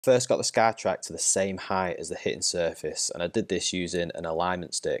First got the SkyTrak to the same height as the hitting surface, and I did this using an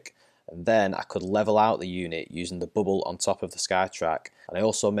alignment stick. And then I could level out the unit using the bubble on top of the SkyTrak, and I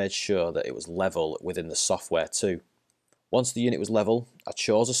also made sure that it was level within the software too. Once the unit was level, I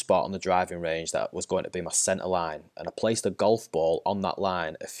chose a spot on the driving range that was going to be my centre line, and I placed a golf ball on that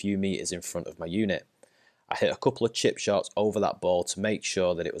line a few metres in front of my unit. I hit a couple of chip shots over that ball to make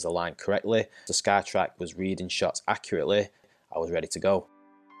sure that it was aligned correctly. The SkyTrak was reading shots accurately. I was ready to go.